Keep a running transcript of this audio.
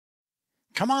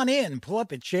Come on in, pull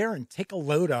up a chair, and take a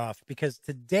load off because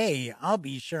today I'll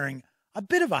be sharing a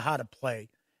bit of a how to play,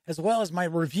 as well as my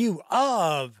review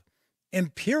of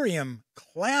Imperium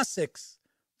Classics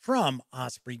from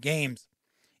Osprey Games.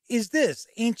 Is this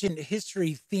ancient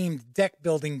history-themed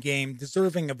deck-building game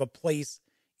deserving of a place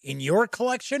in your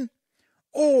collection?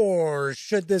 Or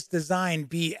should this design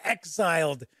be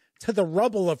exiled to the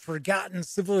rubble of forgotten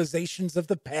civilizations of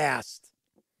the past?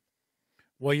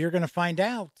 Well, you're going to find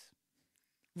out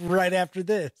right after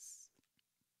this.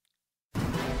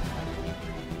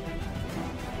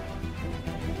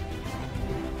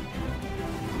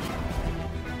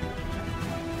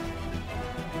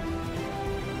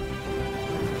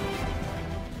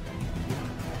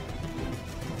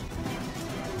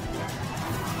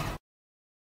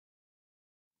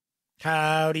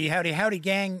 Howdy, howdy, howdy,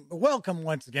 gang. Welcome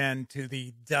once again to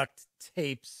the Duct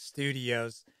Tape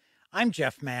Studios. I'm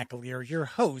Jeff McAleer, your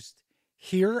host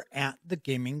here at the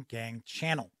Gaming Gang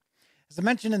channel. As I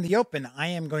mentioned in the open, I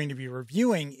am going to be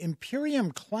reviewing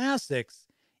Imperium Classics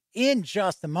in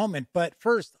just a moment. But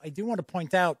first, I do want to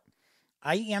point out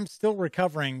I am still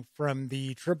recovering from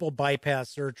the triple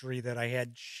bypass surgery that I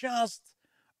had just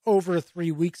over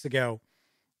 3 weeks ago.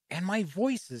 And my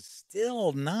voice is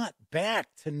still not back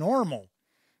to normal.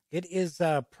 It is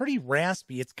pretty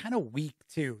raspy. It's kind of weak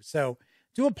too. So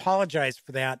do apologize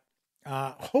for that.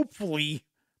 Hopefully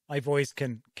my voice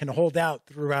can hold out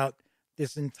throughout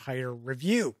this entire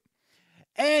review.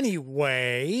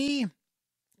 Anyway,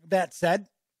 that said,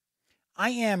 I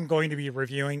am going to be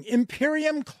reviewing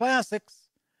Imperium Classics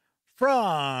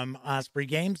from Osprey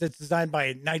Games. It's designed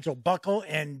by Nigel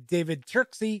and David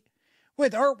Turczi,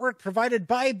 with artwork provided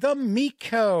by the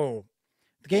Mico.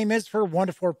 The game is for 1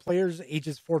 to 4 players,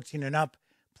 ages 14 and up,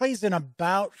 plays in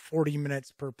about 40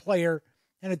 minutes per player,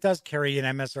 and it does carry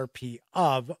an MSRP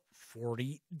of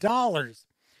 $40.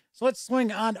 So let's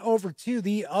swing on over to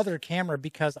the other camera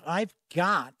because I've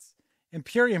got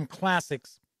Imperium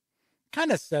Classics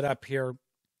kind of set up here.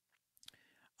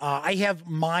 I have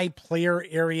my player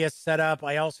area set up.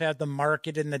 I also have the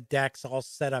market and the decks all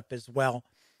set up as well.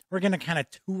 We're going to kind of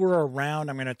tour around.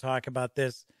 I'm going to talk about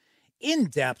this in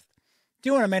depth.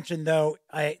 Do want to mention, though,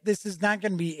 this is not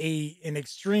going to be an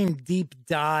extreme deep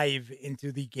dive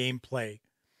into the gameplay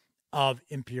of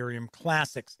Imperium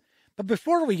Classics. But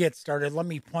before we get started, let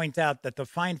me point out that the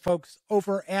fine folks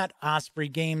over at Osprey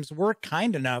Games were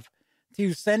kind enough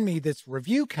to send me this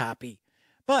review copy.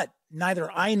 But neither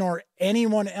I nor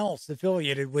anyone else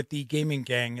affiliated with the Gaming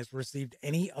Gang has received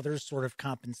any other sort of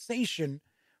compensation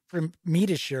for me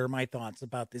to share my thoughts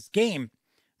about this game.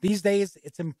 These days,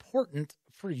 it's important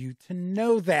for you to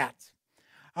know that.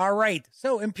 All right,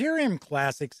 so Imperium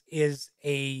Classics is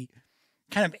a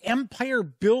kind of empire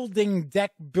building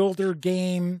deck builder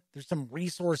game. There's some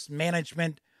resource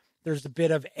management. There's a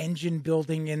bit of engine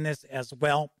building in this as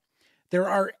well. There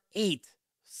are 8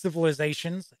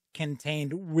 civilizations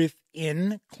contained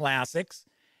within Classics,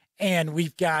 and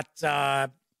we've got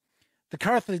the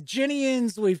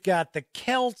Carthaginians, we've got the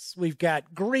Celts, we've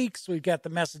got Greeks, we've got the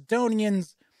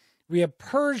Macedonians, we have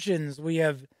Persians, we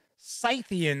have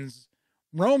Scythians,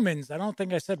 Romans, I don't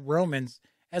think I said Romans,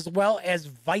 as well as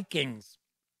Vikings.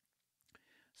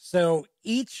 So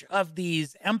each of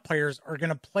these empires are going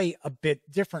to play a bit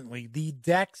differently. The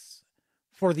decks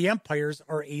for the empires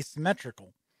are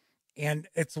asymmetrical. And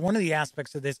it's one of the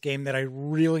aspects of this game that I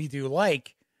really do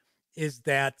like is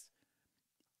that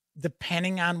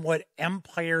depending on what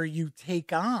empire you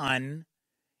take on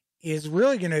is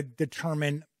really going to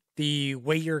determine the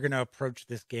way you're going to approach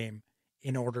this game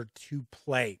in order to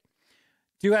play.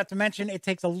 Do have to mention it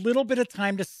takes a little bit of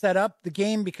time to set up the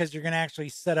game because you're going to actually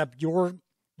set up your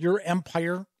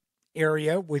empire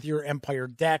area with your empire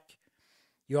deck.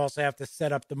 You also have to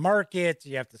set up the market.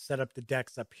 You have to set up the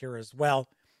decks up here as well.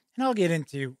 And I'll get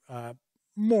into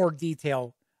more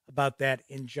detail about that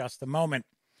in just a moment.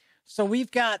 So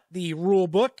we've got the rule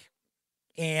book,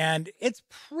 and it's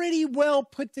pretty well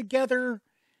put together.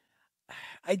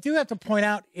 I do have to point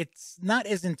out it's not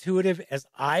as intuitive as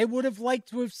I would have liked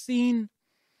to have seen.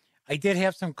 I did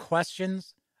have some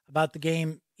questions about the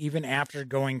game even after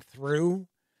going through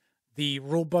the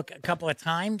rule book a couple of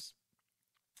times.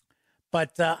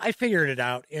 But I figured it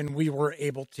out, and we were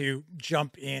able to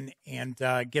jump in and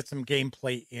get some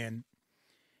gameplay in.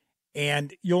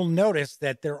 And you'll notice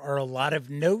that there are a lot of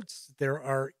notes. There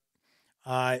are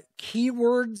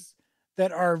keywords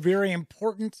that are very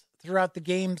important throughout the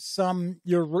game. Some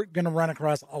you're going to run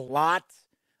across a lot,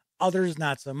 others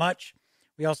not so much.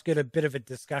 We also get a bit of a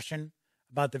discussion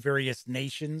about the various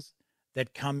nations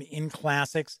that come in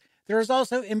Classics. There is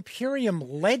also Imperium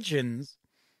Legends,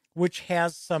 which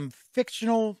has some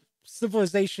fictional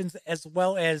civilizations as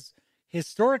well as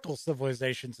historical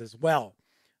civilizations as well.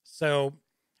 So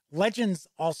legends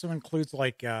also includes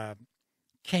like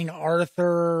King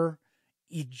Arthur,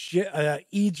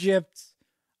 Egypt,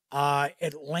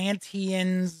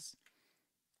 Atlanteans,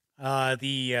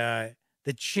 the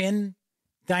Qin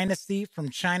dynasty from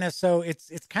China. So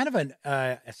it's kind of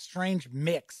a strange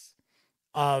mix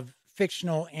of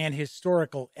fictional and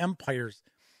historical empires.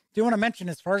 Do want to mention,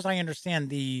 as far as I understand,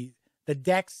 the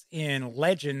decks in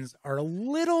Legends are a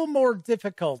little more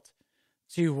difficult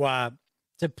to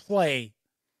play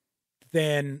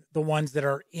than the ones that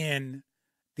are in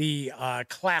the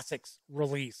Classics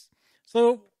release.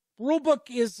 So rulebook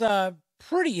is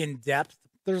pretty in depth.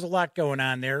 There's a lot going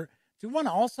on there. Do want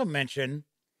to also mention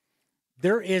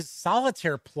there is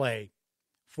solitaire play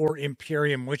for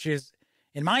Imperium, which is,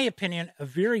 in my opinion, a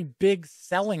very big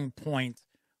selling point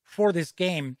for this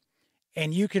game.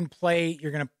 And you can play,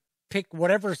 you're going to pick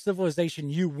whatever civilization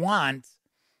you want,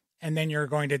 and then you're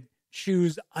going to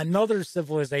choose another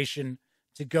civilization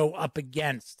to go up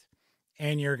against.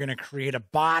 And you're going to create a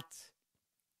bot.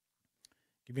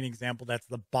 Give you an example. That's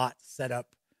the bot setup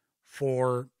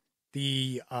for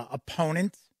the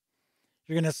opponent.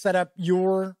 You're going to set up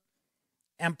your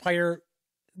empire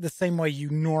the same way you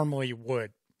normally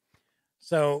would.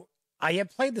 So I have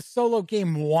played the solo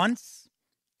game once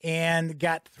and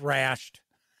got thrashed.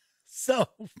 So,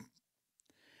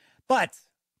 but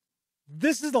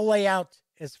this is the layout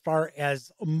as far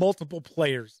as multiple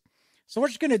players. So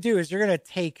what you're going to do is you're going to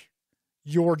take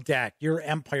your deck, your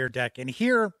empire deck. And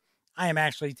here I am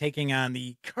actually taking on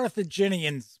the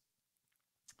Carthaginians.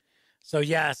 So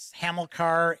yes,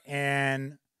 Hamilcar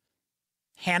and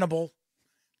Hannibal.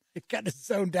 It got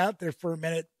zoned out there for a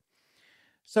minute.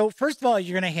 So first of all,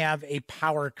 you're going to have a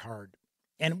power card.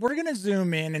 And we're going to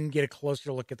zoom in and get a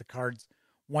closer look at the cards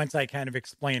once I kind of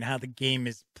explain how the game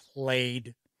is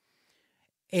played.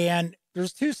 And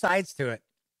there's two sides to it.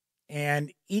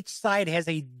 And each side has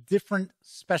a different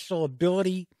special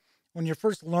ability. When you're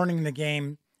first learning the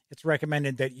game, it's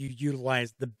recommended that you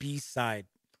utilize the B side.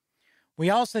 We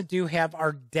also do have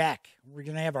our deck. We're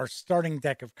going to have our starting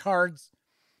deck of cards.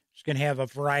 It's going to have a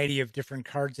variety of different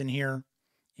cards in here,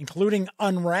 including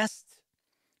Unrest,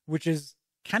 which is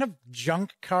kind of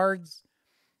junk cards.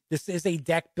 This is a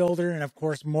deck builder, and of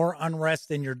course, more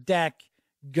Unrest in your deck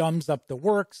gums up the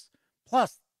works.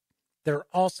 Plus, there are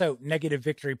also negative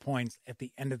victory points at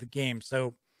the end of the game.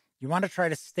 So you want to try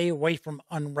to stay away from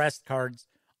Unrest cards,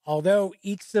 although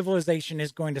each civilization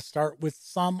is going to start with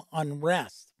some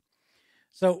Unrest.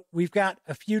 So we've got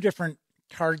a few different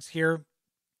cards here.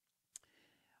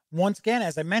 Once again,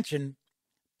 as I mentioned,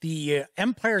 the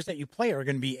empires that you play are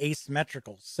going to be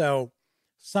asymmetrical. So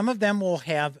some of them will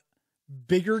have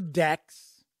bigger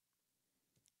decks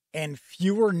and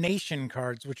fewer nation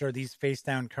cards, which are these face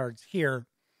down cards here,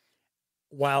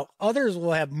 while others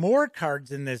will have more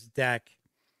cards in this deck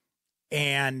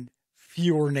and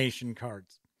fewer nation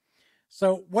cards.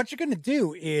 So what you're going to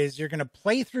do is you're going to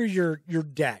play through your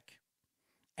deck,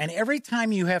 and every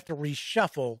time you have to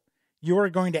reshuffle, you're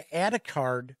going to add a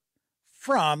card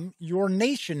from your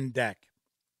nation deck.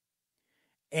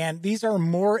 And these are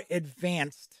more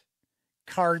advanced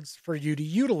cards for you to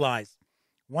utilize.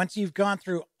 Once you've gone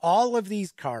through all of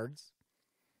these cards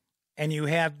and you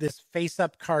have this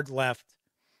face-up card left,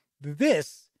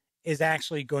 this is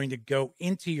actually going to go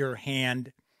into your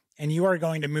hand, and you are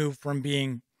going to move from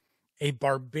being a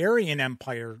barbarian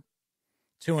empire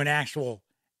to an actual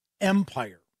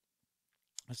empire.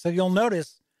 So you'll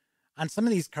notice on some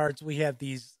of these cards, we have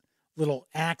these little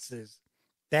axes.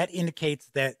 That indicates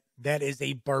that that is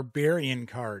a barbarian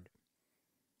card.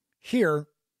 Here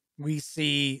we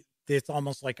see it's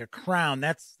almost like a crown.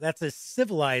 That's a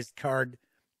civilized card.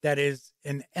 That is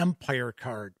an empire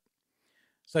card.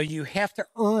 So you have to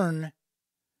earn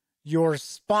your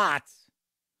spot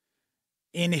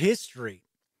in history.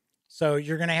 So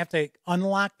you're going to have to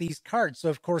unlock these cards. So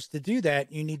of course, to do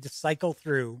that, you need to cycle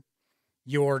through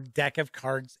your deck of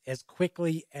cards as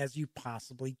quickly as you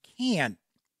possibly can.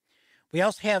 We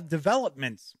also have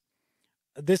developments.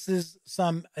 This is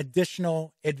some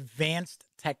additional advanced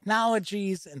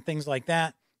technologies and things like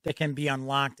that that can be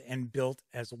unlocked and built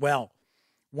as well.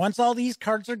 Once all these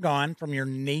cards are gone from your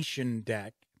nation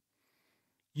deck,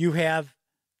 you have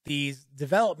these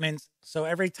developments. So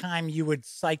every time you would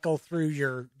cycle through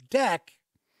your deck,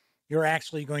 you're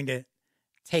actually going to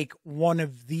take one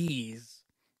of these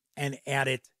and add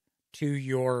it to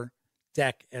your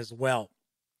deck as well.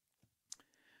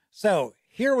 So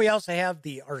here we also have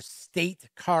our state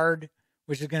card,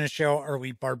 which is going to show, are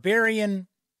we barbarian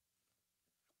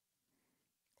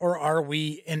or are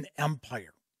we an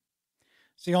empire?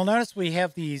 So you'll notice we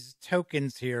have these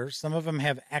tokens here. Some of them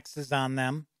have X's on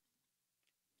them.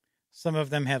 Some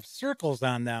of them have circles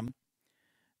on them.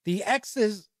 The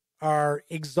X's are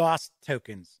exhaust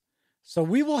tokens. So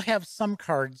we will have some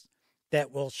cards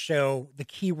that will show the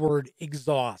keyword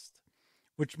exhaust,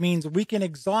 which means we can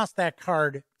exhaust that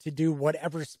card to do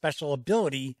whatever special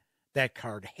ability that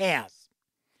card has.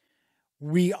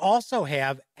 We also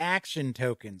have action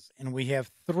tokens, and we have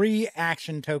 3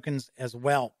 action tokens as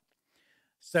well.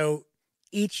 So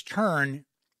each turn,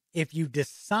 if you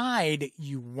decide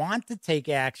you want to take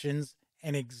actions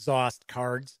and exhaust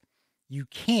cards, you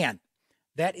can.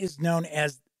 That is known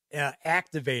as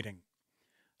activating.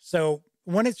 So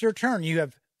when it's your turn, you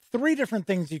have 3 different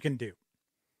things you can do.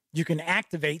 You can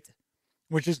activate,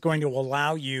 which is going to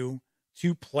allow you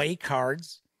to play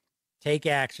cards, take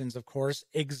actions, of course,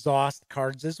 exhaust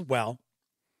cards as well.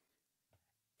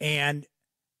 And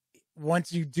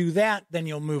once you do that, then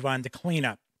you'll move on to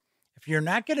cleanup. If you're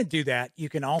not going to do that, you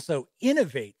can also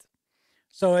innovate.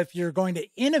 So if you're going to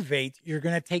innovate, you're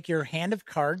going to take your hand of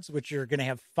cards, which you're going to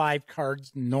have 5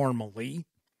 cards normally,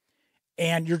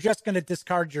 and you're just going to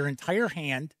discard your entire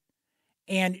hand,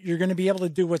 and you're going to be able to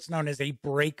do what's known as a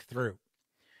breakthrough.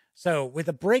 So with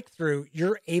a breakthrough,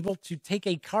 you're able to take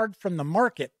a card from the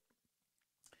market.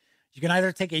 You can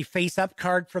either take a face-up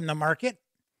card from the market,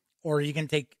 or you can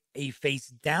take a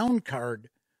face-down card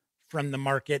from the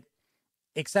market,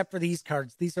 except for these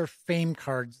cards. These are fame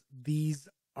cards. These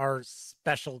are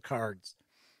special cards.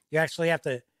 You actually have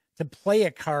to play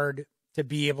a card to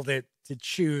be able to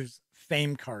choose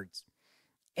fame cards.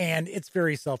 And it's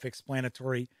very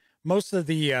self-explanatory. Most of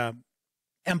the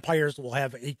empires will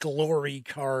have a glory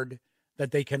card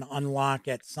that they can unlock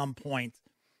at some point,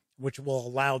 which will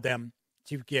allow them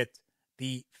to get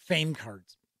the fame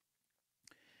cards.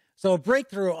 So a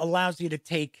breakthrough allows you to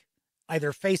take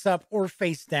either face up or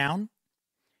face down.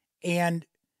 And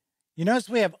you notice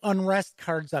we have unrest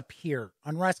cards up here.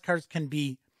 Unrest cards can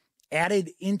be added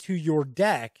into your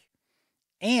deck,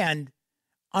 and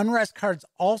unrest cards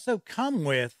also come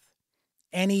with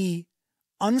any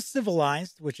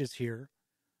uncivilized, which is here,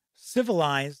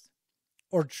 civilized,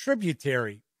 or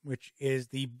tributary, which is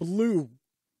the blue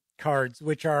cards,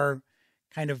 which are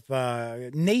kind of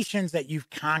nations that you've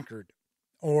conquered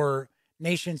or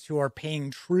nations who are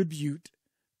paying tribute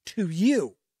to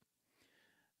you.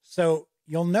 So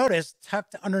you'll notice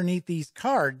tucked underneath these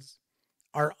cards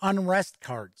are unrest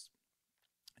cards.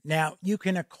 Now, you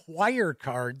can acquire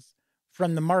cards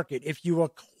from the market. If you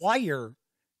acquire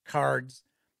cards,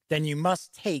 then you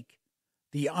must take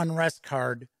the unrest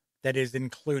card that is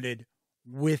included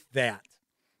with that.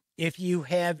 If you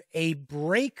have a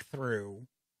breakthrough,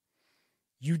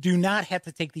 you do not have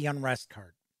to take the unrest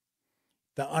card.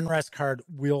 The unrest card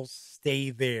will stay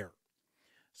there.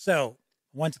 So,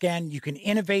 once again, you can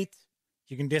innovate.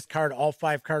 You can discard all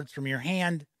 5 cards from your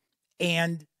hand,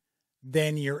 and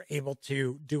then you're able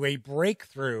to do a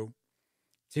breakthrough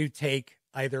to take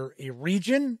either a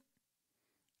region,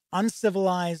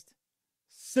 uncivilized,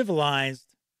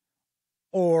 civilized,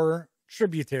 or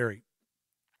tributary.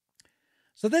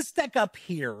 So this deck up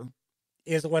here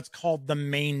is what's called the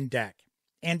main deck.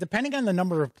 And depending on the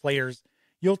number of players,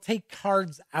 you'll take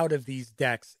cards out of these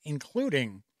decks,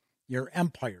 including your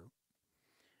empire,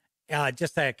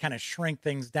 just to kind of shrink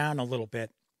things down a little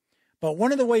bit. But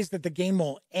one of the ways that the game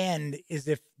will end is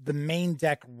if the main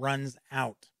deck runs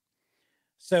out.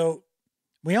 So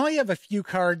we only have a few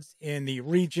cards in the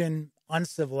region,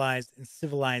 uncivilized, and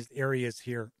civilized areas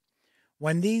here.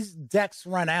 When these decks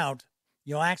run out,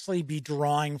 you'll actually be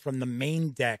drawing from the main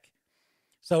deck.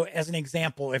 So as an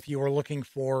example, if you were looking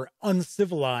for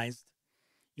uncivilized,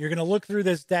 you're going to look through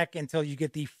this deck until you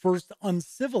get the first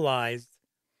uncivilized.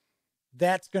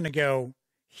 That's going to go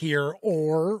here.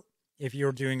 Or if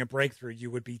you're doing a breakthrough,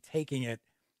 you would be taking it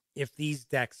if these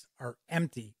decks are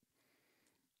empty.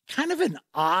 Kind of an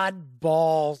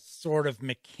oddball sort of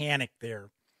mechanic there.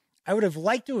 I would have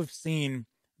liked to have seen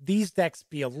these decks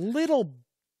be a little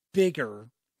bigger,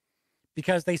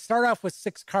 because they start off with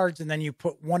 6 cards and then you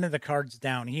put one of the cards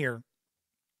down here.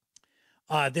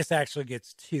 This actually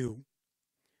gets 2.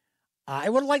 I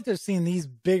would like to have seen these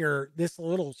bigger, this a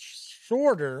little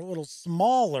shorter, a little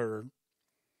smaller,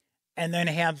 and then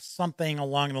have something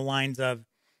along the lines of,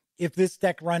 if this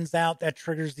deck runs out, that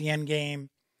triggers the end game.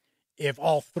 If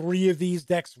all 3 of these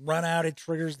decks run out, it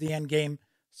triggers the end game.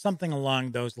 Something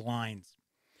along those lines.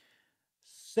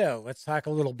 So let's talk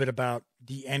a little bit about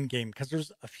the end game, because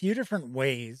there's a few different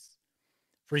ways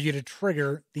for you to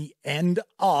trigger the end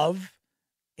of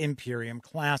Imperium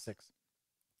Classics.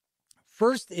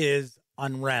 First is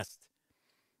unrest.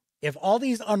 If all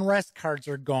these unrest cards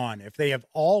are gone, if they have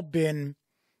all been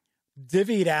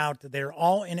divvied out. They're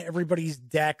all in everybody's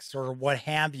decks or what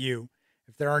have you.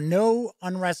 If there are no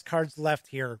unrest cards left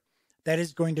here, that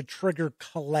is going to trigger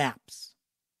collapse.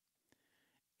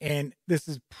 And this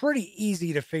is pretty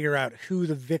easy to figure out who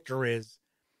the victor is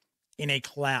in a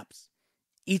collapse.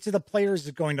 Each of the players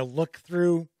is going to look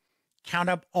through, count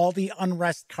up all the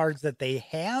unrest cards that they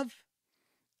have,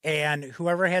 and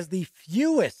whoever has the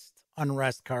fewest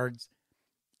unrest cards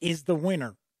is the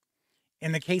winner.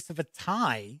 In the case of a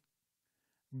tie,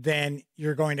 then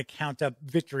you're going to count up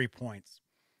victory points,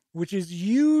 which is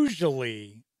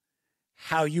usually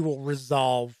how you will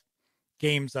resolve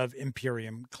games of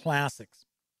Imperium Classics.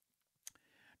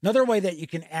 Another way that you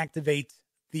can activate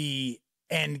the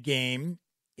end game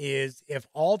is if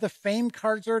all the fame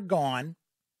cards are gone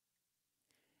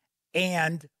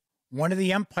and one of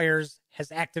the empires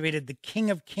has activated the King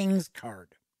of Kings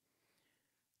card.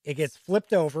 It gets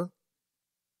flipped over.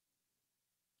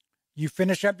 You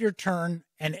finish up your turn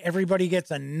and everybody gets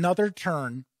another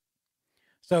turn.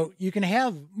 So you can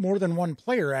have more than one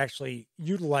player actually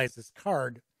utilize this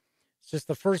card. It's just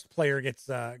the first player gets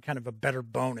kind of a better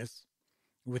bonus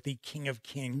with the King of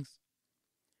Kings.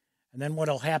 And then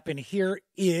what'll happen here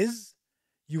is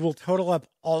you will total up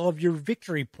all of your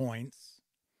victory points,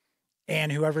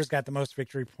 and whoever's got the most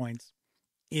victory points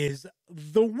is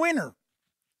the winner.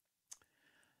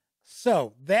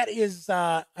 So that is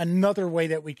another way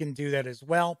that we can do that as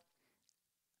well.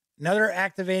 Another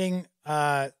activating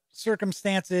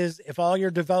circumstances, if all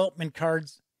your development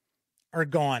cards are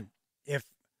gone, if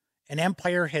an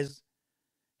empire has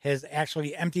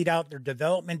actually emptied out their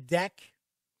development deck,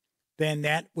 then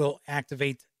that will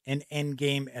activate an end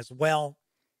game as well.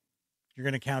 You're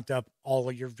going to count up all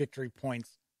of your victory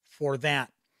points for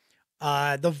that.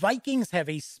 The Vikings have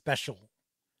a special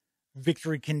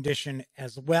victory condition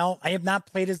as well. I have not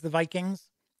played as the Vikings,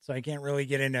 so I can't really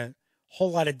get into a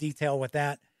whole lot of detail with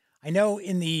that. I know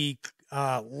in the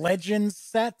Legends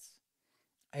set,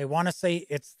 I want to say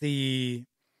it's the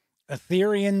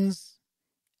Aetherians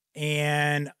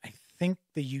and I think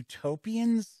the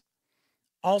Utopians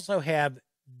also have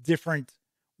different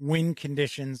win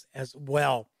conditions as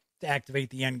well to activate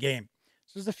the end game.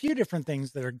 So there's a few different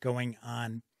things that are going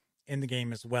on in the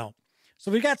game as well.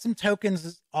 So we got some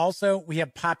tokens also. We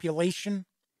have population,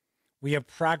 we have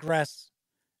progress,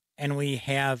 and we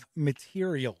have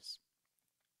materials.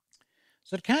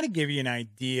 So to kind of give you an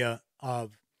idea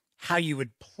of how you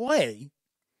would play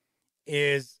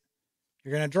is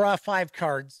you're going to draw 5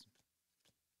 cards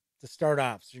to start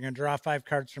off. So you're going to draw 5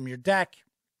 cards from your deck.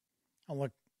 Oh,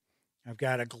 look, I've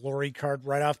got a glory card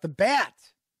right off the bat.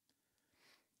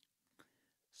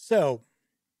 So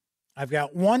I've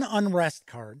got 1 unrest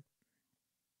card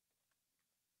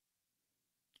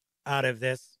out of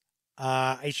this.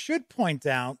 I should point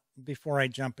out before I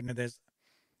jump into this,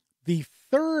 the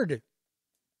third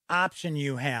option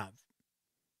you have.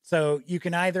 So you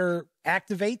can either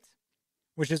activate,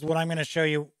 which is what I'm going to show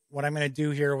you, what I'm going to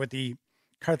do here with the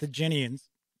Carthaginians.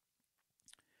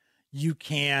 You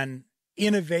can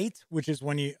innovate, which is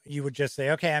when you would just say,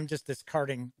 okay, I'm just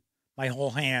discarding my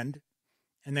whole hand.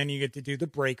 And then you get to do the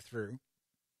breakthrough.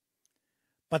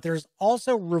 But there's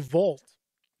also revolt.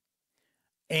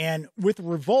 And with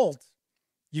revolt,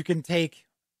 you can take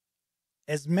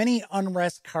as many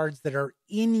unrest cards that are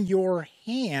in your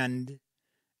hand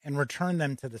and return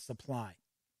them to the supply.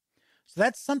 So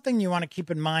that's something you want to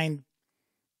keep in mind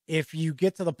if you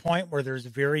get to the point where there's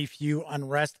very few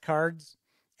unrest cards.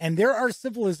 And there are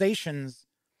civilizations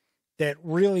that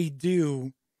really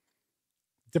do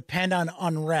depend on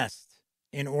unrest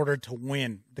in order to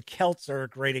win. The Celts are a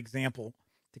great example.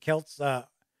 The Celts are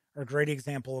a great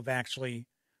example of actually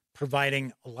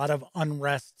providing a lot of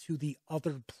unrest to the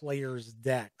other players'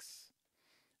 decks.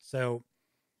 So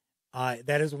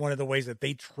that is one of the ways that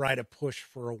they try to push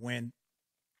for a win.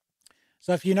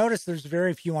 So if you notice there's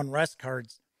very few unrest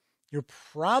cards, you're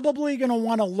probably going to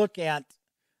want to look at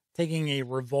taking a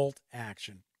revolt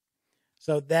action.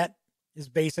 So that is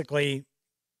basically,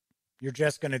 you're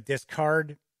just going to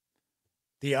discard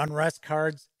the unrest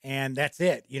cards, and that's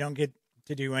it. You don't get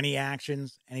to do any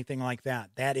actions, anything like that.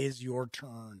 That is your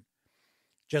turn.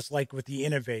 Just like with the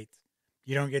innovate,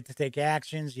 you don't get to take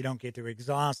actions. You don't get to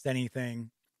exhaust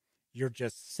anything. You're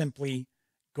just simply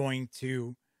going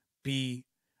to be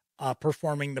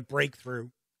performing the breakthrough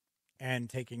and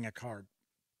taking a card.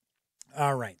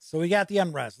 All right, so we got the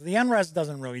unrest. The unrest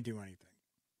doesn't really do anything.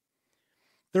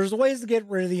 There's ways to get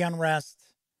rid of the unrest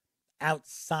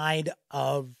outside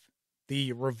of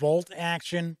the revolt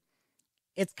action.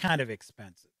 It's kind of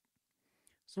expensive.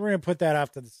 So we're going to put that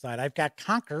off to the side. I've got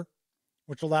Conquer,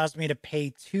 which allows me to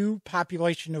pay 2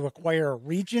 population to acquire a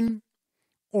region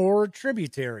or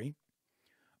tributary,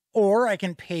 or I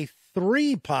can pay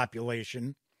 3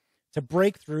 population to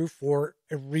break through for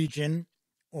a region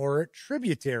or a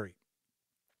tributary.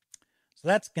 So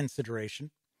that's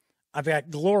consideration. I've got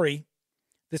glory.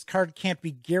 This card can't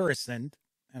be garrisoned,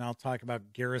 and I'll talk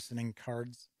about garrisoning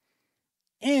cards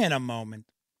in a moment.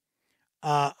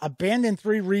 Abandon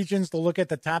 3 regions to look at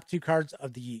the top 2 cards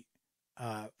of the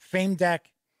Fame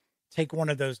deck. Take one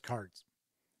of those cards.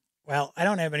 Well, I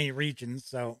don't have any regions,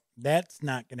 so that's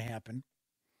not going to happen.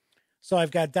 So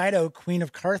I've got Dido, Queen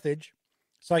of Carthage.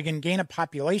 So I can gain a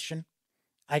population.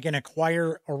 I can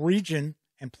acquire a region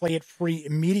and play it free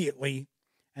immediately.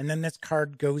 And then this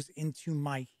card goes into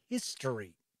my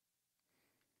history.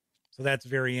 So that's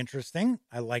very interesting.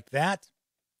 I like that.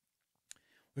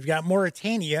 We've got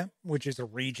Mauritania, which is a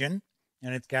region.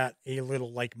 And it's got a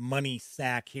little like money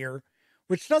sack here,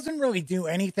 which doesn't really do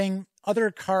anything.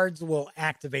 Other cards will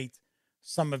activate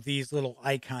some of these little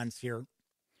icons here.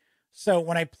 So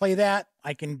when I play that,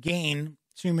 I can gain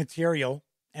 2 material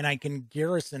and I can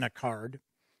garrison a card.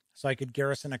 So I could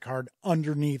garrison a card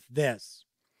underneath this.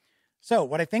 So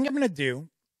what I think I'm going to do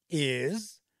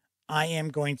is I am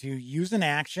going to use an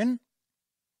action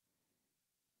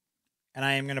and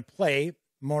I am going to play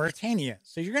Mauritania.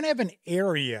 So you're going to have an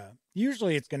area.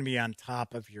 Usually it's going to be on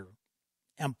top of your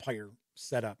empire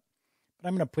setup. But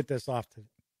I'm going to put this off to,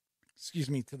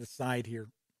 to the side here.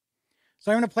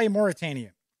 So I'm going to play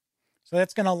Mauritania. So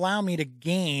that's going to allow me to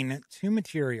gain 2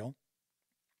 material,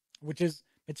 which is,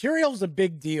 material is a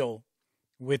big deal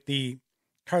with the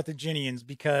Carthaginians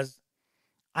because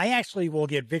I actually will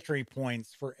get victory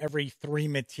points for every 3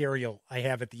 material I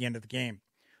have at the end of the game.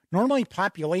 Normally,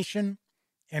 population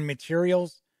and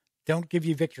materials don't give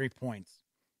you victory points.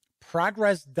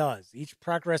 Progress does. Each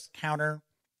progress counter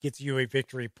gets you a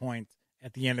victory point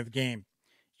at the end of the game.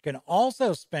 You can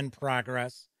also spend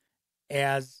progress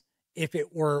as if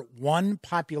it were 1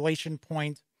 population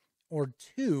point or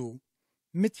 2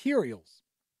 materials.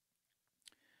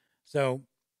 So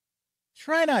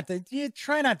try not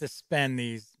to spend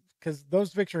these because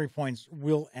those victory points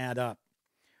will add up.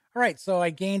 All right, so I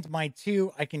gained my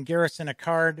 2. I can garrison a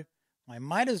card. I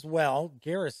might as well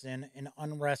garrison an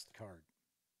unrest card.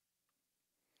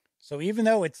 So even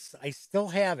though I still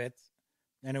have it,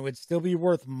 and it would still be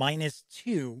worth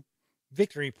 -2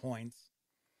 victory points,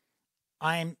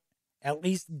 I'm at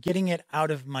least getting it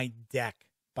out of my deck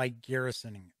by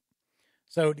garrisoning it.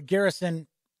 So to garrison,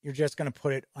 you're just going to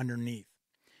put it underneath.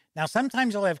 Now,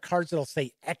 sometimes you'll have cards that'll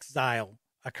say exile,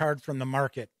 a card from the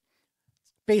market.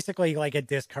 It's basically like a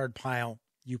discard pile.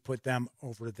 You put them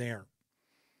over there.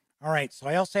 All right, so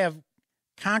I also have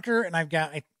Conquer, and I'm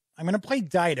going to play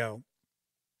Dido.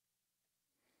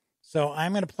 So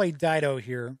I'm going to play Dido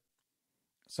here.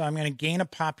 So I'm going to gain a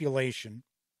population.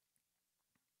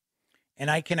 And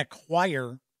I can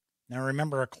acquire. Now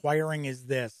remember, acquiring is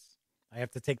this. I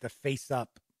have to take the face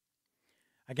up.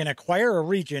 I can acquire a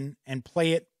region and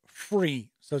play it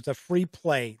free. So it's a free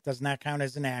play. Does not count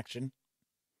as an action.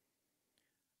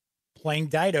 Playing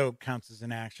Dido counts as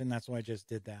an action. That's why I just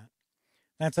did that.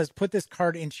 That says put this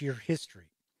card into your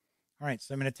history. All right,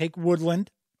 so I'm going to take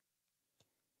Woodland.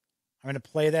 I'm going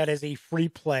to play that as a free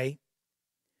play.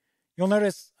 You'll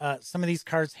notice some of these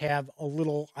cards have a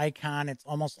little icon. It's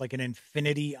almost like an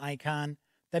infinity icon.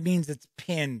 That means it's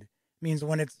pinned. It means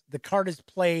when the card is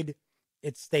played,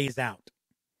 it stays out.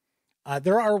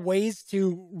 There are ways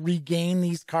to regain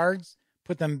these cards,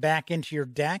 put them back into your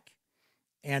deck,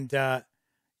 and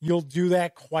you'll do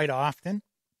that quite often.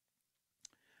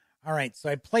 All right, so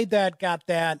I played that, got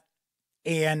that,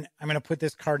 and I'm going to put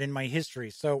this card in my history.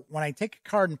 So when I take a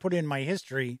card and put it in my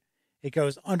history, it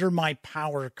goes under my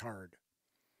power card,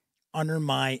 under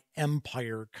my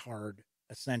empire card,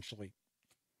 essentially.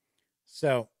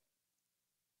 So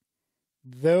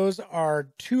those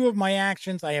are 2 of my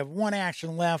actions. I have 1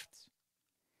 action left.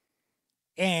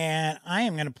 And I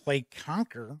am going to play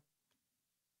Conquer.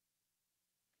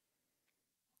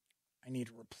 I need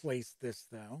to replace this,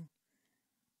 though.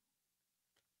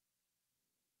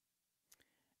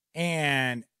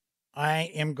 And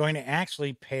I am going to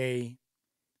actually pay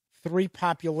 3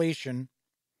 population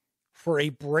for a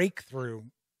breakthrough.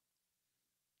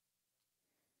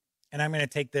 And I'm going to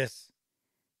take this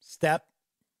step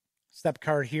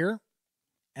card here,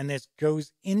 and this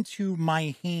goes into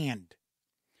my hand.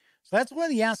 So that's one of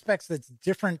the aspects that's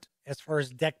different as far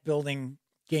as deck building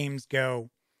games go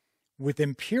with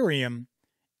Imperium,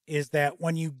 is that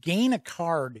when you gain a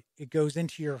card, it goes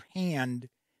into your hand.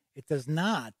 It does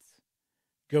not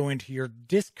go into your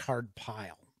discard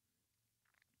pile.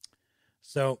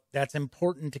 So that's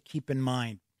important to keep in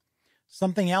mind.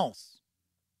 Something else.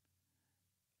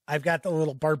 I've got the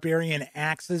little barbarian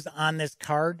axes on this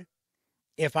card.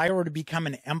 If I were to become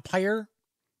an empire,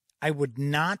 I would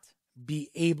not be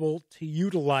able to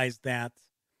utilize that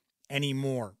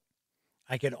anymore.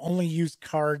 I could only use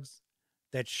cards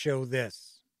that show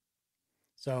this.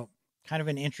 So kind of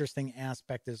an interesting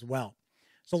aspect as well.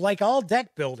 So like all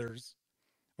deck builders,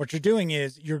 what you're doing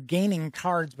is you're gaining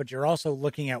cards, but you're also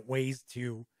looking at ways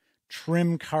to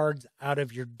trim cards out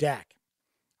of your deck.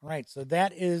 All right, so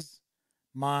that is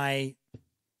my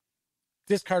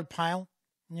discard pile.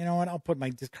 You know what? I'll put my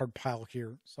discard pile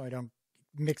here so I don't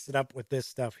mix it up with this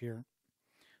stuff here.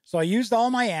 So I used all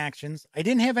my actions. I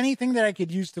didn't have anything that I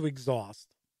could use to exhaust.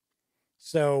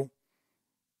 So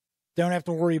don't have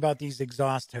to worry about these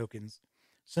exhaust tokens.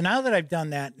 So now that I've done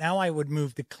that, now I would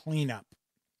move to cleanup.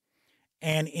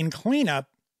 And in cleanup,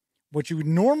 what you would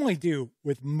normally do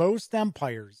with most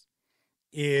empires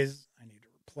is, I need to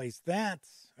replace that.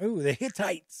 Oh, the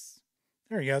Hittites.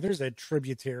 There you go. There's a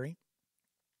tributary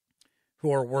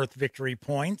who are worth victory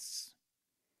points.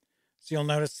 So you'll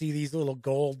notice, see these little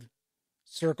gold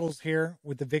circles here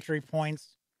with the victory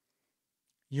points.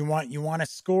 You want to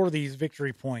score these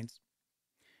victory points.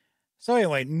 So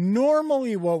anyway,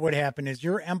 normally what would happen is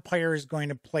your empire is going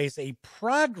to place a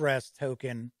progress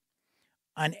token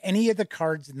on any of the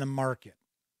cards in the market.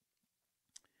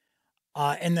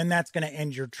 And then that's going to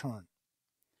end your turn.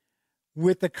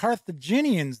 With the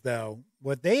Carthaginians, though,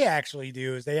 what they actually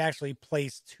do is they actually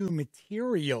place 2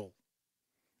 material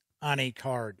on a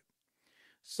card.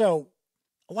 So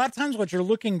a lot of times what you're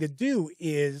looking to do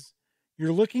is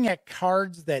you're looking at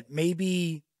cards that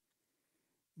maybe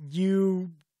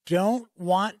you don't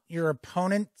want your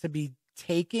opponent to be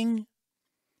taking,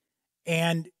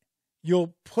 and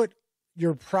you'll put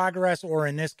your progress, or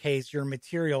in this case, your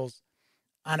materials,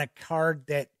 on a card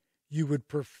that you would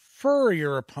prefer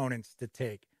your opponents to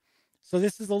take. So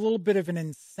this is a little bit of an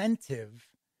incentive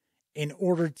in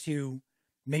order to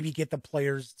maybe get the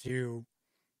players to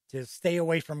stay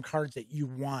away from cards that you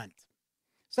want.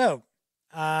 So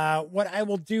what I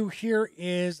will do here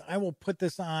is I will put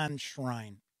this on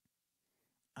Shrine,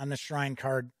 on the Shrine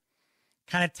card.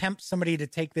 Kind of tempt somebody to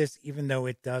take this, even though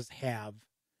it does have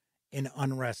an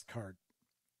Unrest card.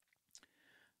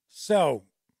 So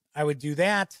I would do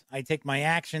that. I take my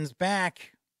actions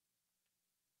back,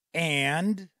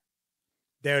 and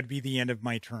that would be the end of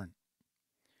my turn.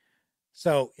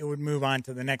 So it would move on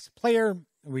to the next player.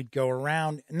 We'd go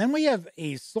around, and then we have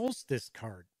a Solstice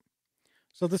card.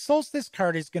 So the Solstice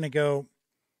card is going to go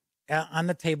on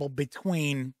the table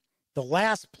between the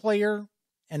last player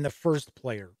and the first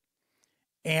player.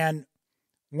 And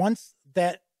once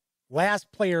that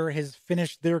last player has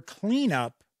finished their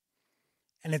cleanup,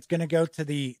 and it's going to go to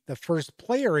the first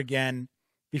player again,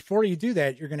 before you do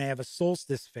that, you're going to have a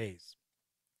Solstice phase.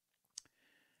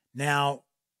 Now,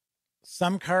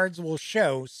 some cards will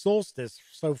show Solstice.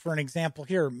 So for an example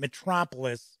here,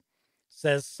 Metropolis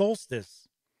says Solstice.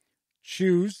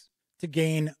 Choose to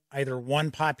gain either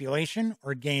 1 population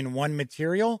or gain 1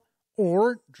 material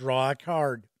or draw a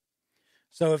card.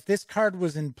 So if this card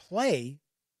was in play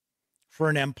for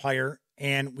an empire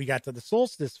and we got to the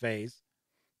Solstice phase,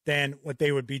 then what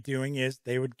they would be doing is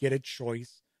they would get a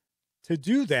choice to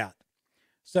do that.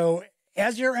 So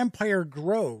as your empire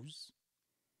grows,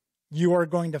 you are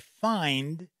going to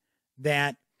find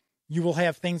that you will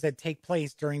have things that take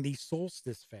place during the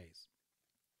Solstice phase.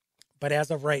 But as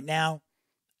of right now,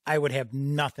 I would have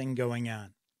nothing going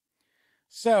on.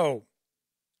 So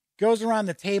goes around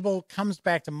the table, comes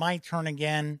back to my turn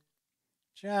again.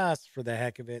 Just for the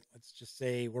heck of it, let's just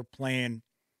say we're playing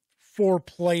 4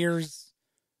 players.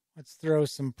 Let's throw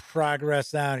some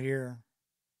progress out here.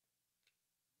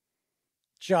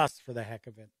 Just for the heck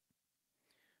of it.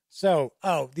 So,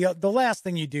 the last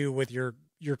thing you do with your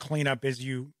cleanup is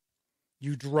you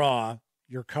draw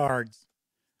your cards.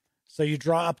 So you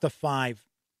draw up to 5.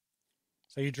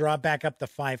 So you draw back up to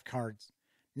 5 cards.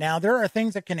 Now, there are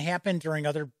things that can happen during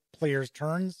other players'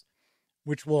 turns,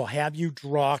 which will have you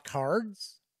draw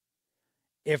cards.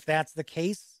 If that's the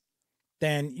case,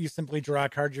 then you simply draw a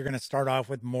card. You're going to start off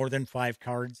with more than 5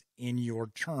 cards in your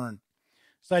turn.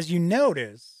 So as you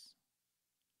notice,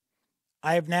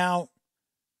 I have now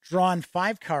drawn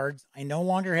 5 cards. I no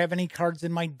longer have any cards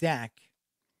in my deck.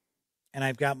 And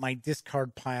I've got my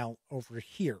discard pile over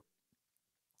here.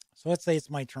 So let's say it's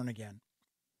my turn again.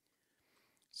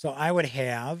 So I would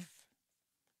have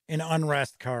an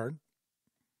Unrest card.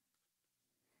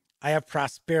 I have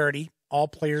Prosperity. All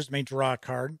players may draw a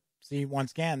card. See,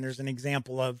 once again, there's an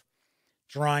example of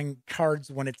drawing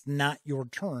cards when it's not your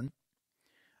turn.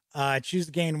 Choose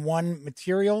to gain 1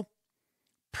 material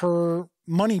per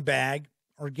money bag,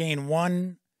 or gain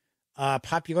 1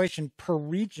 population per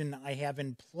region I have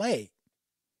in play.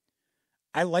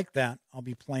 I like that. I'll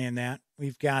be playing that.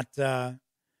 We've got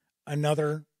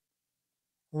another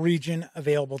region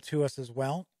available to us as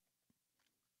well.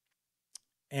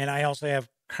 And I also have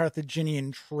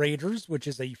Carthaginian Traders, which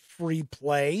is a free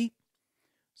play.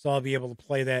 So I'll be able to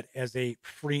play that as a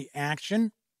free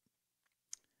action.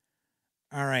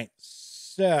 All right.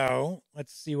 So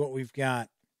let's see what we've got.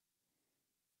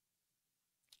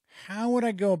 How would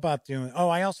I go about doing? Oh,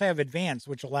 I also have Advance,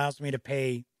 which allows me to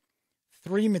pay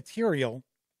 3 material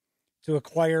to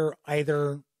acquire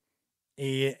either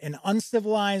an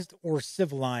uncivilized or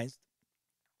civilized,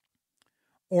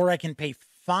 or I can pay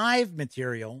 5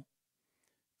 material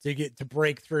to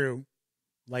break through,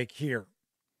 like here.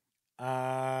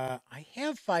 I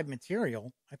have 5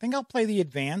 material. I think I'll play the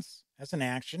Advance as an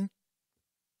action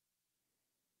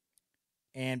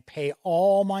and pay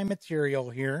all my material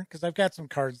here because I've got some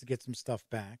cards to get some stuff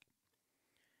back.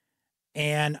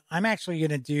 And I'm actually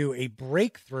going to do a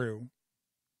breakthrough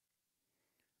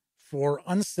for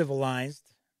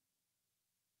uncivilized.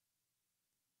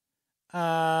 You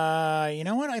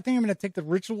know what? I think I'm going to take the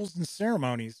rituals and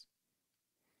ceremonies.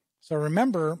 So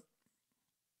remember,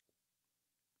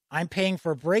 I'm paying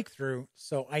for a breakthrough,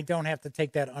 so I don't have to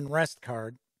take that unrest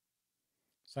card.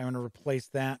 So I'm going to replace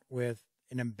that with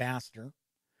an ambassador.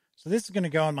 So this is going to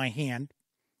go in my hand.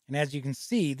 And as you can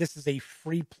see, this is a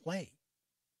free play.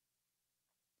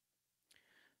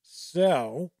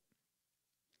 So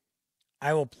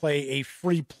I will play a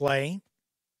free play,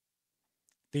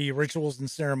 the rituals and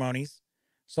ceremonies,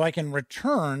 so I can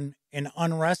return an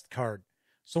unrest card.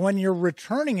 So when you're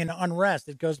returning an unrest,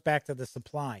 it goes back to the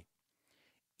supply.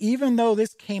 Even though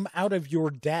this came out of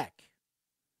your deck,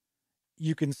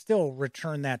 you can still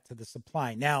return that to the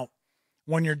supply. Now,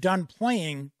 when you're done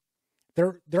playing,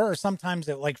 there are some times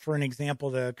that, like, for an example,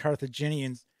 the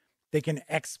Carthaginians, they can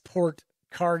export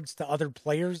cards to other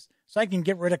players. So I can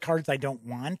get rid of cards I don't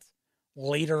want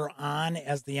later on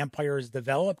as the empire is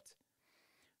developed.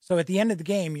 So at the end of the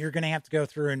game, you're going to have to go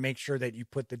through and make sure that you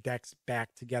put the decks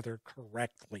back together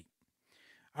correctly.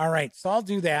 All right, so I'll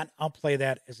do that. I'll play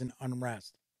that as an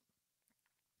unrest.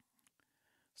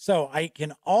 So I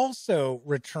can also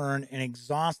return an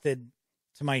exhausted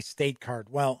to my state card.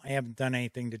 Well, I haven't done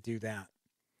anything to do that.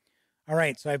 All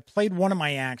right, so I've played one of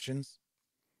my actions.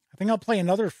 I think I'll play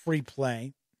another free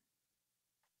play.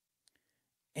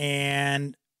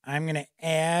 And I'm going to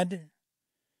add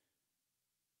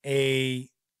a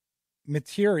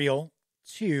material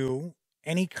to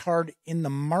any card in the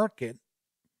market.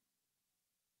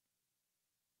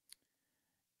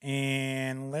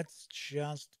 And let's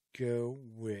just go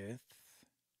with...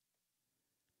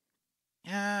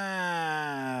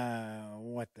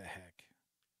 what the heck?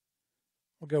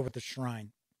 We'll go with the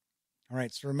Shrine. All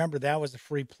right, so remember, that was a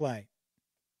free play.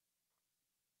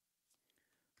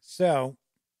 So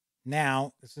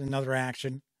now, this is another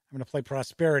action. I'm going to play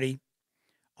Prosperity.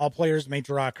 All players may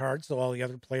draw a card, so all the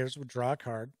other players would draw a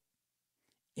card,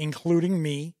 including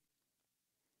me.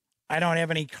 I don't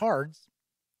have any cards.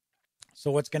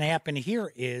 So what's going to happen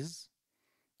here is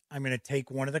I'm going to take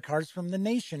one of the cards from the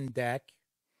Nation deck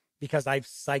because I've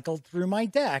cycled through my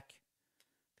deck.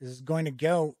 This is going to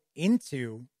go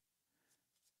into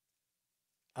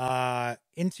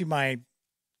my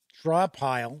draw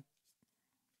pile.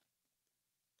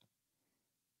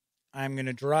 I'm going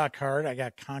to draw a card. I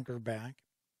got Conquer back.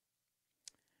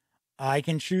 I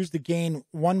can choose to gain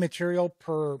 1 material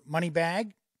per money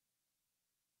bag,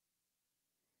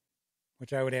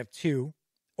 which I would have 2.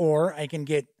 Or I can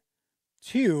get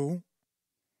 2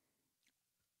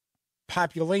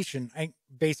 population. I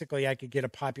could get a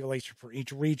population for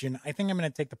each region. I think I'm going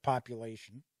to take the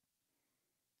population.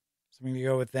 So I'm going to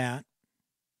go with that.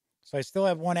 So I still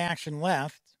have 1 action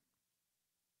left.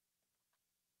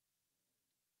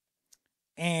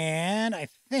 And I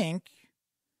think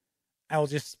I will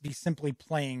just be simply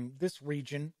playing this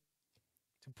region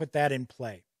to put that in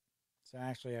play. So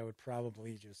actually, I would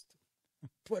probably just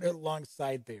put it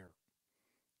alongside there,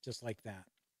 just like that.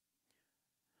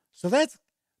 So that's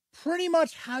pretty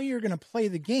much how you're going to play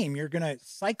the game. You're going to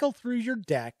cycle through your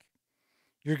deck.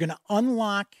 You're going to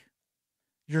unlock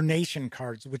your nation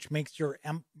cards, which makes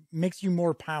you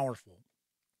more powerful.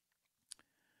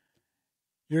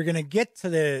 You're going to get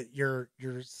to your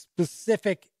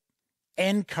specific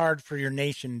end card for your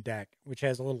nation deck, which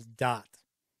has a little dot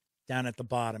down at the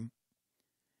bottom.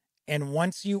 And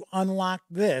once you unlock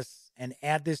this and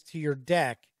add this to your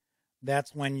deck,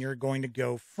 that's when you're going to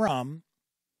go from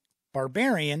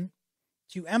Barbarian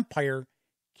to Empire,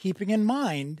 keeping in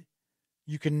mind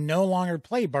you can no longer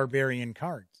play Barbarian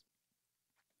cards.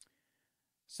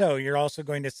 So you're also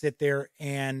going to sit there,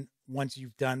 and once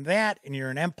you've done that and you're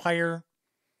an empire,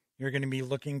 you're going to be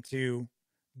looking to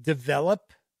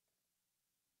develop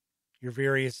your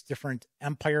various different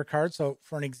empire cards. So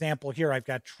for an example here, I've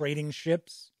got trading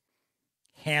ships,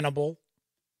 Hannibal,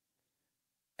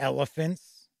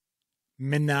 elephants,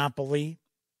 monopoly,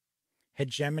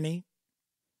 hegemony,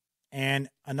 and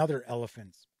another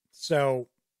elephants. So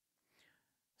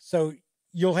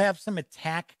you'll have some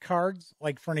attack cards.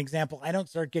 Like for an example, I don't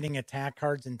start getting attack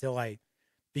cards until I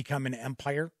become an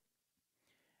empire.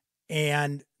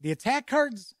 And the attack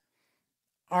cards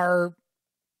are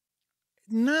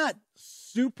not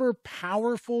super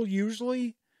powerful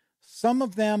usually. Some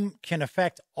of them can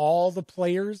affect all the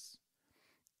players.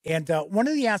 And one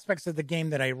of the aspects of the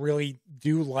game that I really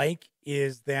do like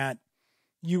is that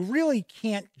you really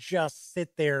can't just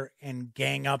sit there and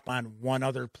gang up on one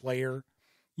other player.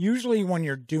 Usually when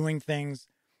you're doing things,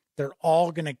 they're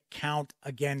all going to count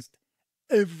against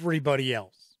everybody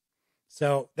else.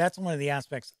 So that's one of the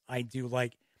aspects I do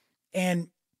like. And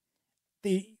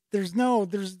there's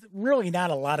really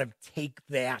not a lot of take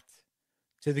that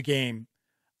to the game.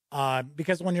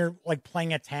 Because when you're like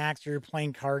playing attacks or you're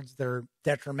playing cards that are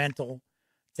detrimental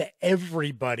to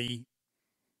everybody,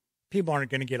 people aren't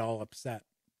going to get all upset.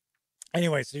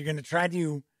 Anyway, so you're going to try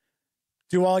to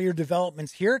do all your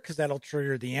developments here because that'll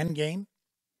trigger the end game.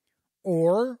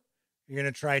 Or you're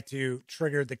going to try to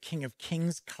trigger the King of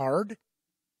Kings card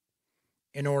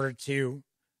in order to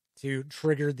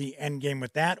trigger the end game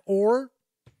with that, or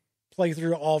play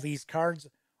through all these cards,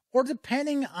 or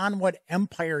depending on what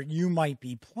empire you might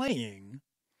be playing,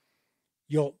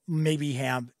 you'll maybe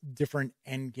have different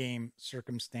end game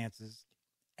circumstances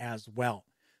as well.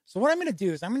 So what I'm going to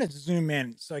do is I'm going to zoom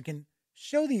in so I can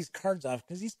show these cards off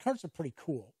because these cards are pretty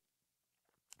cool.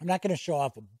 I'm not going to show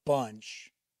off a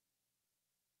bunch.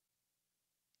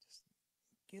 Just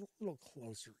get a little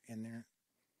closer in there.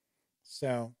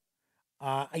 So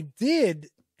I did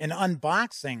an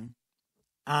unboxing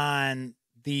on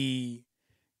the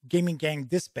Gaming Gang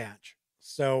Dispatch.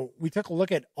 So we took a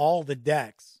look at all the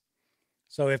decks.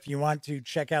 So if you want to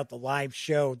check out the live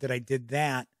show that I did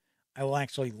that, I will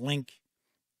actually link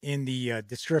in the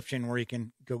description where you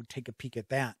can go take a peek at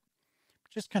that.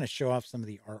 Just kind of show off some of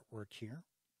the artwork here.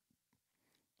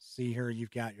 See here,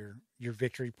 you've got your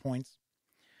victory points.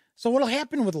 So what'll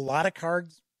happen with a lot of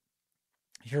cards,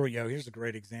 here we go. Here's a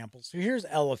great example. So here's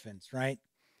elephants, right?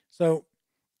 So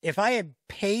if I had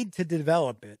paid to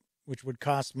develop it, which would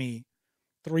cost me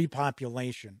 3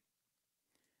 population,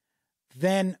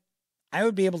 then I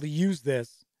would be able to use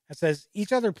this. It says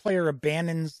each other player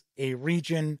abandons a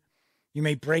region. You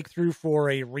may break through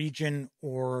for a region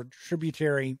or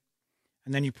tributary,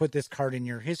 and then you put this card in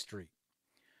your history.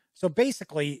 So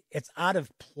basically, it's out of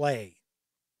play,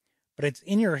 but it's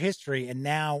in your history, and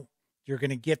now you're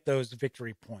going to get those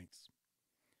victory points.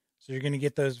 So you're going to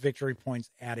get those victory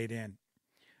points added in.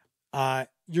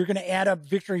 You're going to add up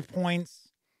victory points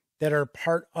that are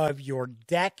part of your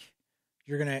deck.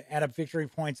 You're going to add up victory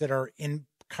points that are in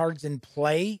cards in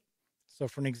play. So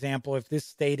for an example, if this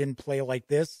stayed in play like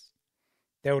this,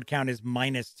 that would count as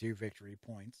 -2 victory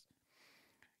points.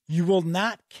 You will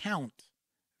not count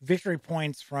victory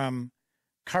points from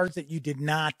cards that you did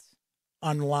not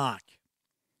unlock.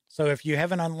 So if you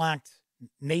haven't unlocked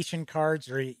nation cards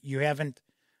or you haven't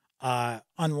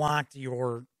unlocked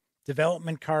your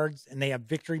development cards and they have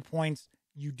victory points,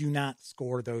 you do not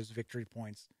score those victory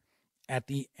points at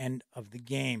the end of the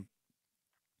game.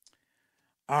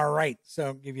 All right,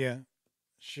 so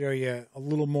show you a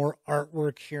little more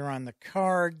artwork here on the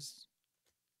cards.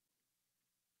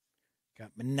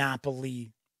 Got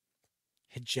Monopoly,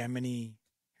 Hegemony.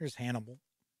 Here's Hannibal.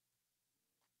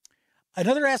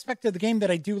 Another aspect of the game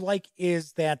that I do like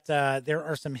is that there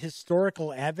are some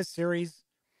historical adversaries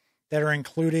that are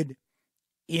included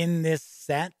in this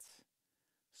set.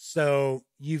 So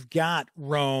you've got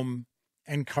Rome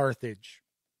and Carthage.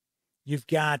 You've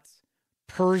got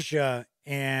Persia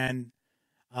and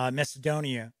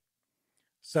Macedonia.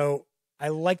 So I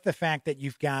like the fact that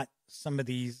you've got some of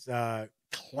these very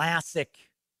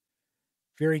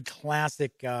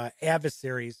classic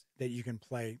adversaries that you can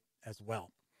play as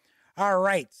well. All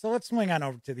right, so let's swing on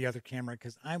over to the other camera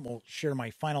because I will share my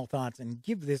final thoughts and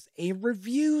give this a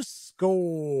review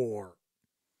score.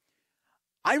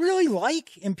 I really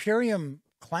like Imperium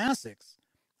Classics.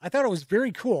 I thought it was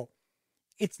very cool.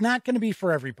 It's not going to be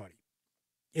for everybody.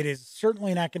 It is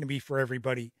certainly not going to be for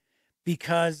everybody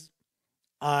because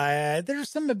there's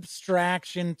some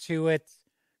abstraction to it.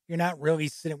 You're not really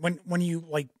sitting when you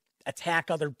like attack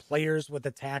other players with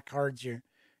attack cards.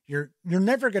 You're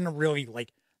never going to really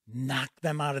like knock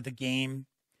them out of the game.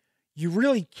 you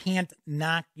really can't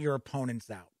knock your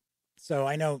opponents out. So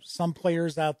I know some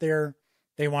players out there,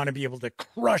 they want to be able to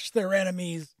crush their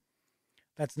enemies.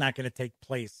 That's not going to take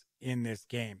place in this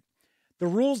game. The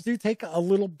rules do take a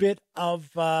little bit of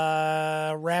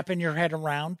wrapping your head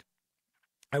around.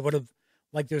 I would have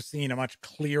liked to have seen a much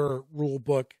clearer rule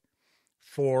book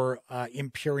for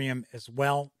Imperium as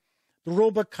well. The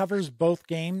rule book covers both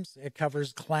games. It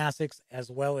covers classics as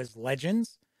well as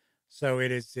legends. So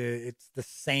it's the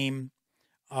same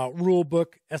rule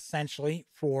book essentially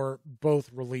for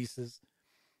both releases.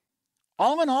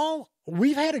 All in all,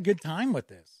 we've had a good time with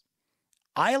this.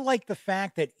 I like the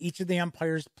fact that each of the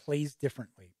empires plays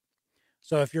differently.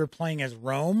 So if you're playing as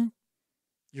Rome,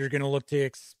 you're going to look to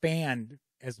expand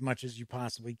as much as you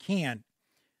possibly can.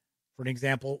 For an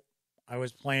example, I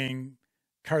was playing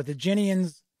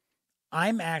Carthaginians.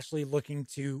 I'm actually looking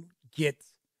to get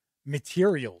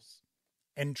materials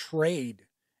and trade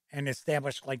and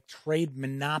establish like trade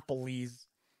monopolies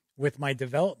with my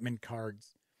development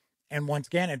cards. And once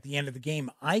again, at the end of the game,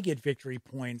 I get victory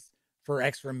points for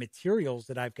extra materials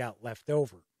that I've got left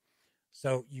over.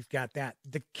 So you've got that.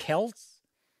 The Celts,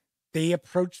 they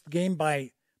approach the game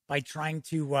by trying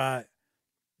to,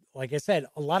 like I said,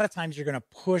 a lot of times you're going to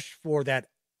push for that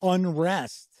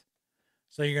unrest.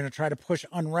 So you're going to try to push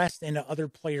unrest into other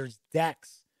players'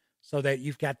 decks so that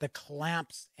you've got the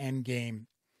collapse end game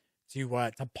to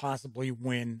possibly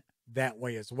win that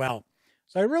way as well.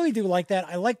 So I really do like that.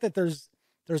 I like that there's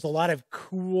a lot of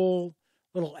cool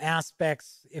little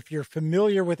aspects. If you're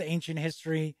familiar with ancient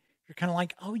history, you're kind of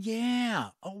like, oh yeah,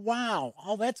 oh wow,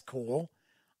 oh that's cool.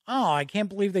 Oh, I can't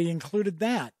believe they included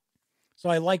that. So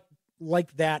I like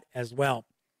that as well.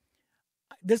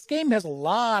 This game has a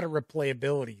lot of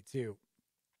replayability too.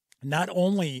 Not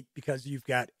only because you've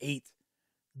got 8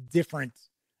 different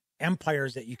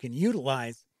empires that you can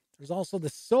utilize, there's also the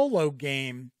solo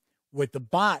game with the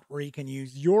bot where you can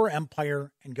use your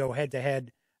empire and go head to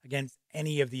head against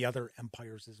any of the other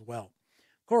empires as well.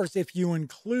 Of course, if you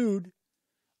include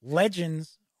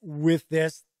legends with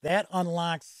this, that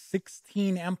unlocks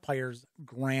 16 empires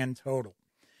grand total.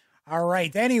 All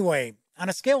right. Anyway, on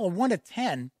a scale of 1 to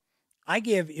 10, I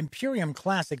give Imperium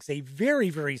Classics a very,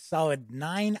 very solid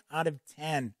 9 out of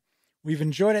 10. We've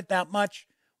enjoyed it that much.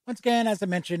 Once again, as I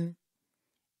mentioned,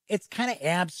 it's kind of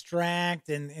abstract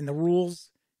and the rules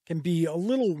can be a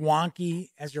little wonky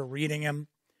as you're reading them,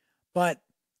 but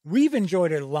we've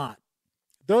enjoyed it a lot.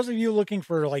 Those of you looking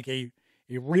for like a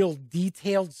real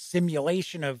detailed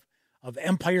simulation of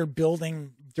empire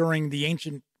building during the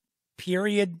ancient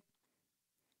period,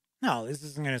 no, this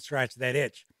isn't going to scratch that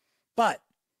itch. But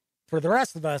for the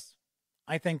rest of us,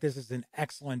 I think this is an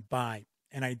excellent buy,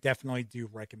 and I definitely do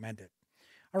recommend it.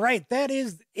 All right, that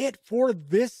is it for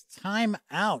this time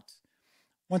out.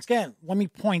 Once again, let me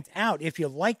point out, if you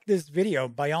like this video,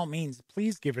 by all means,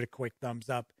 please give it a quick thumbs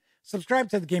up. Subscribe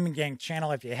to the Gaming Gang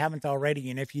channel if you haven't already,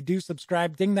 and if you do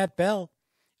subscribe, ding that bell.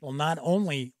 It will not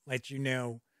only let you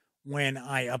know when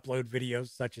I upload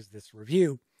videos such as this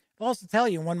review, it'll also tell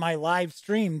you when my live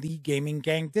stream, the Gaming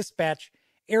Gang Dispatch,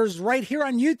 airs right here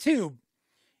on YouTube.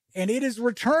 And it is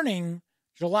returning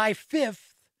July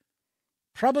 5th,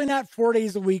 probably not 4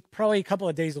 days a week, probably a couple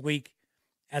of days a week,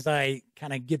 as I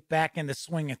kind of get back in the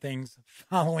swing of things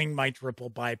following my triple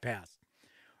bypass.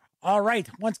 All right,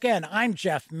 once again, I'm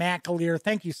Jeff McAleer.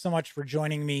 Thank you so much for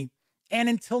joining me. And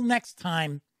until next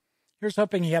time, here's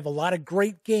hoping you have a lot of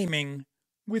great gaming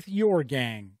with your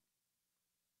gang.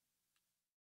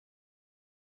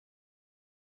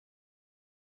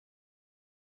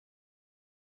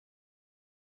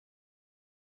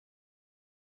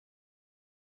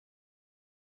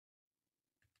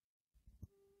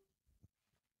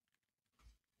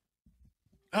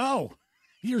 Oh,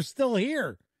 you're still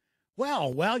here.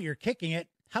 Well, while you're kicking it,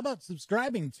 how about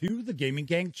subscribing to the Gaming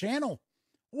Gang channel?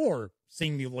 Or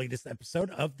seeing the latest episode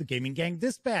of the Gaming Gang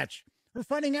Dispatch? Or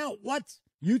finding out what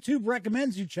YouTube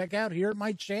recommends you check out here at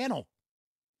my channel?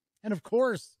 And of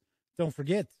course, don't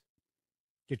forget,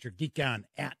 get your geek on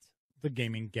at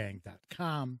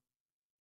thegaminggang.com.